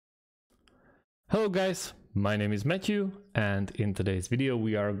Hello guys, my name is Matthew, and in today's video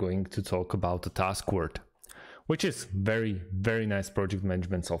we are going to talk about the Taskworld, which is very nice project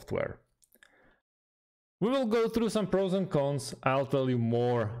management software. We will go through some pros and cons. I'll tell you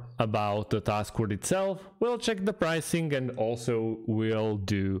more about the Taskworld itself. We'll check the pricing and also we'll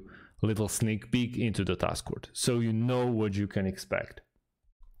do a little sneak peek into the Taskworld so you know what you can expect.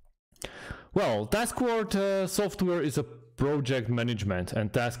 Well, Taskworld software is a project management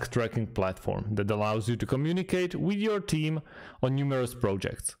and task tracking platform that allows you to communicate with your team on numerous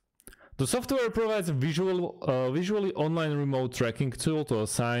projects. The software provides a visually online remote tracking tool to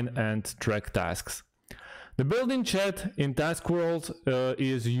assign and track tasks. The built-in chat in Taskworld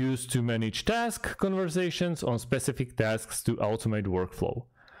is used to manage task conversations on specific tasks to automate workflow.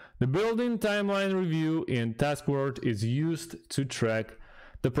 The built-in timeline review in Taskworld is used to track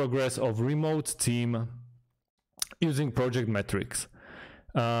the progress of remote team using project metrics,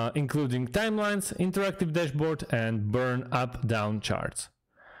 including timelines, interactive dashboard, and burn up-down charts.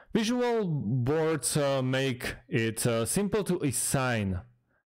 Visual boards make it simple to assign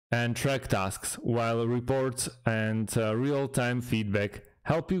and track tasks, while reports and real-time feedback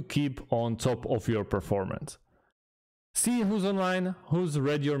help you keep on top of your performance. See who's online, who's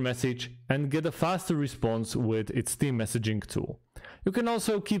read your message, and get a faster response with its team messaging tool. You can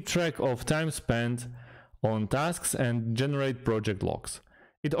also keep track of time spent on tasks and generate project logs.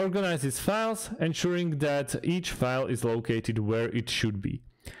 It organizes files, ensuring that each file is located where it should be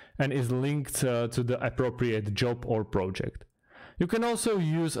and is linked to the appropriate job or project. You can also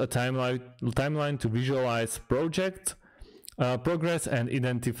use a timeline to visualize project progress and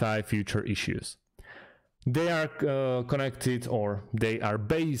identify future issues. They are connected, or they are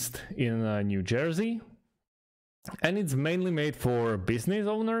based in New Jersey, and it's mainly made for business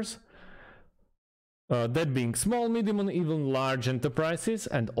owners, that being small, medium, and even large enterprises,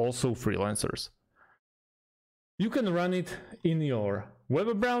 and also freelancers. You can run it in your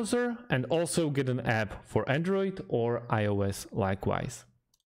web browser and also get an app for Android or iOS likewise.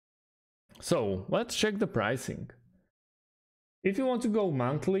 So let's check the pricing. If you want to go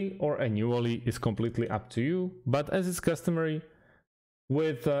monthly or annually, is completely up to you, but as is customary,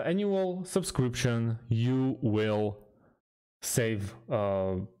 with annual subscription you will save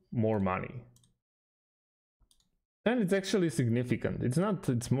more money. And it's actually significant. It's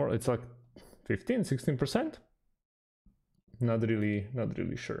like 15-16%. Not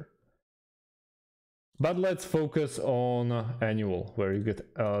really sure. But let's focus on annual, where you get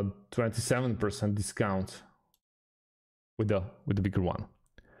a 27% discount with the bigger one.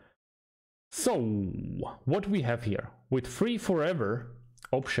 So what we have here with free forever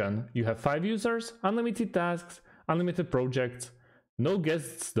option, you have 5 users, unlimited tasks, unlimited projects, no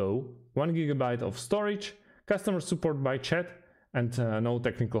guests though, 1 GB of storage, customer support by chat, and no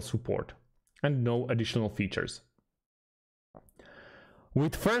technical support, and no additional features.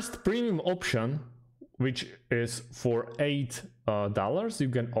 With first premium option, which is for $8, you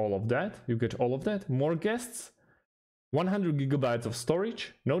get all of that. More guests, 100 GB of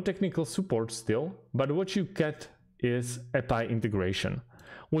storage, no technical support still, but what you get is API integration,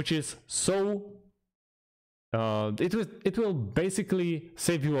 which is so it will basically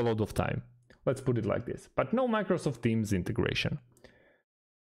save you a lot of time. Let's put it like this, but no Microsoft Teams integration.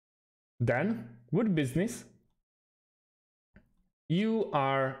 Then, with business, you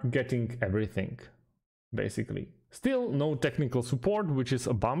are getting everything, basically. Still no technical support, which is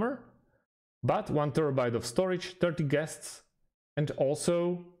a bummer, but 1 TB of storage, 30 guests, and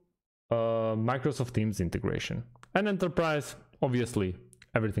also Microsoft Teams integration. And enterprise, obviously,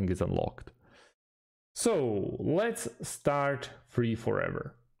 everything is unlocked. So let's start free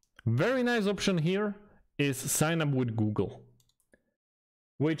forever. Very nice option here is sign up with Google,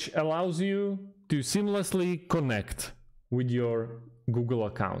 which allows you to seamlessly connect with your Google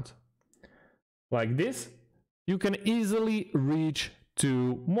account. Like this, you can easily reach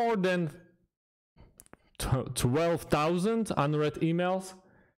to more than 12,000 unread emails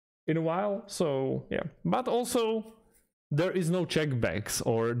in a while. So yeah, but also there is no checkbacks,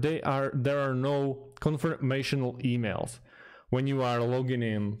 or there are no confirmational emails when you are logging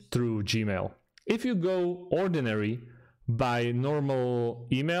in through Gmail. If you go ordinary by normal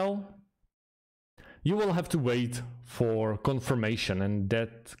email, you will have to wait for confirmation, and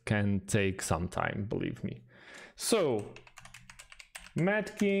that can take some time, believe me. So,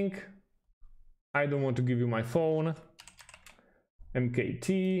 Matt King, I don't want to give you my phone,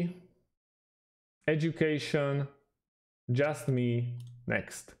 MKT, education, just me,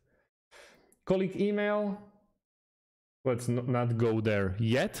 next. Colleague email, let's not go there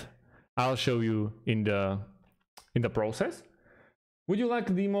yet. I'll show you in the process. Would you like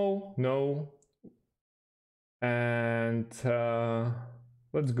a demo? No. And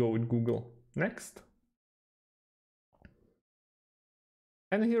let's go with Google. Next.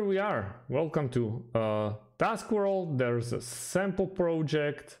 And here we are. Welcome to Taskworld. There's a sample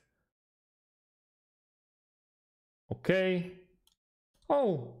project. Okay.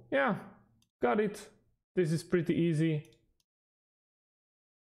 Oh, yeah, got it. This is pretty easy.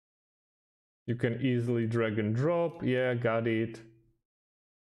 You can easily drag and drop. Yeah, got it.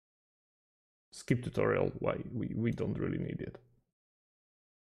 Skip tutorial. Why? We don't really need it.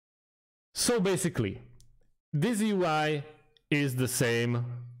 So basically, this UI is the same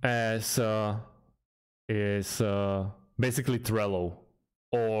as basically Trello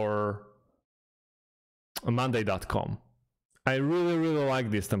or Monday.com. I really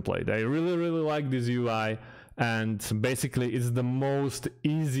like this template. I really like this UI, and basically it's the most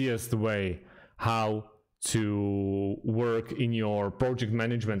easiest way how to work in your project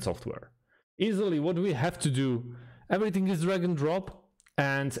management software. Easily, what we have to do, everything is drag and drop,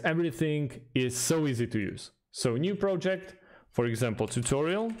 and everything is so easy to use. So new project, for example,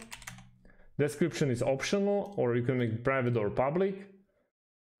 tutorial. Description is optional, or you can make it private or public.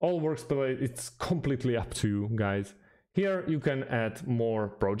 All workspace, it's completely up to you guys. Here you can add more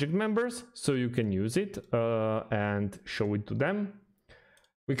project members, so you can use it and show it to them.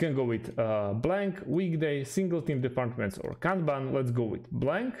 We can go with blank, weekday, single team departments, or Kanban. Let's go with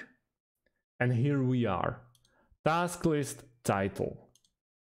blank. And here we are. Task list title.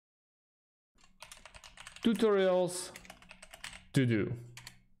 Tutorials to do.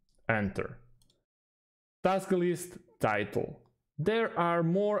 Enter. Task list title. There are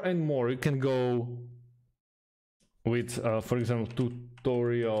more and more. You can go with, for example,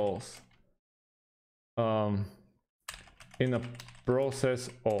 tutorials in a process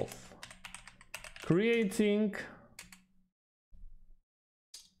of creating.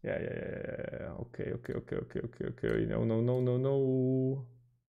 Yeah. Okay. No.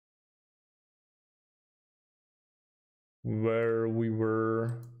 Where we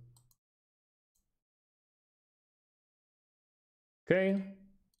were. Okay.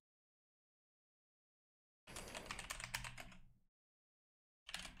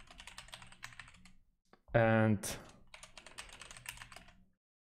 And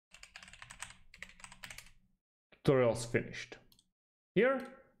tutorials finished. Here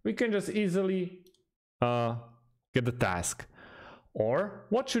we can just easily get the task. Or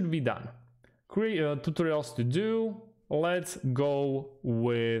what should be done? Create tutorials to do. Let's go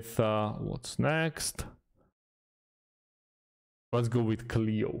with what's next. Let's go with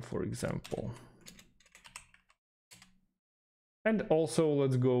Clio, for example. And also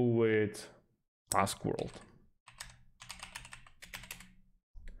let's go with Taskworld.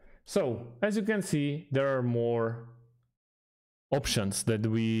 So as you can see, there are more options that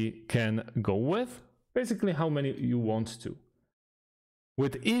we can go with. Basically how many you want to.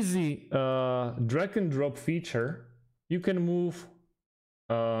 With easy drag and drop feature, you can move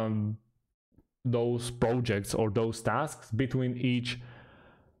those projects or those tasks between each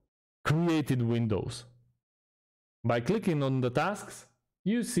created windows. By clicking on the tasks,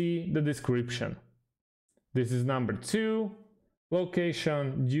 you see the description. This is number 2,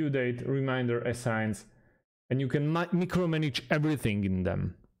 location, due date, reminder, assigns, and you can micromanage everything in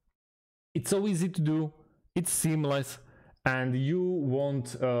them. It's so easy to do, it's seamless, and you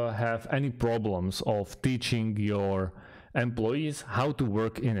won't have any problems of teaching your employees how to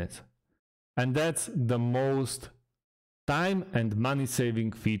work in it. And that's the most time and money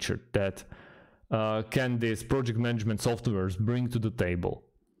saving feature that can these project management softwares bring to the table.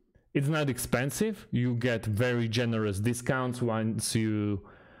 It's not expensive. You get very generous discounts once you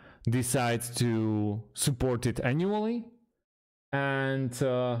decide to support it annually and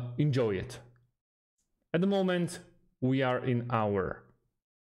enjoy it. At the moment, we are in our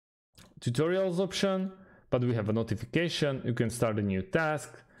tutorials option, but we have a notification. You can start a new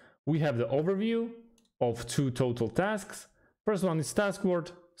task. We have the overview of 2 total tasks. First one is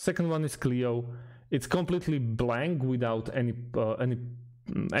Taskworld, second one is Clio. It's completely blank without any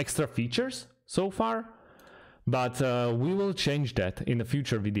extra features so far, but we will change that in the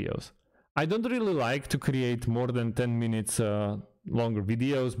future videos. I don't really like to create more than 10 minutes longer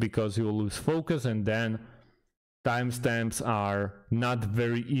videos because you will lose focus, and then timestamps are not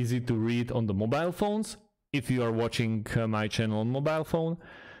very easy to read on the mobile phones if you are watching my channel on mobile phone.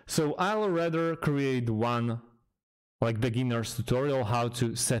 So I'll rather create one like beginner's tutorial, how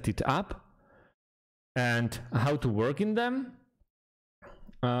to set it up and how to work in them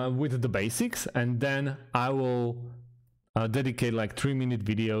with the basics, and then I will dedicate like 3-minute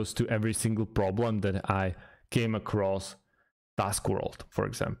videos to every single problem that I came across Taskworld, for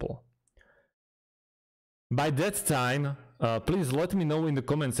example. By that time, please let me know in the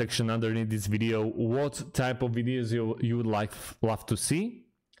comment section underneath this video what type of videos you would love to see.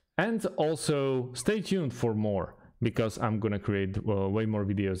 And also stay tuned for more, because I'm gonna create way more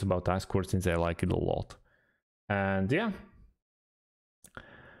videos about Taskworld since I like it a lot. And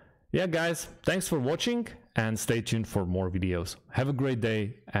yeah, guys, thanks for watching and stay tuned for more videos. Have a great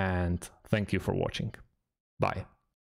day and thank you for watching. Bye.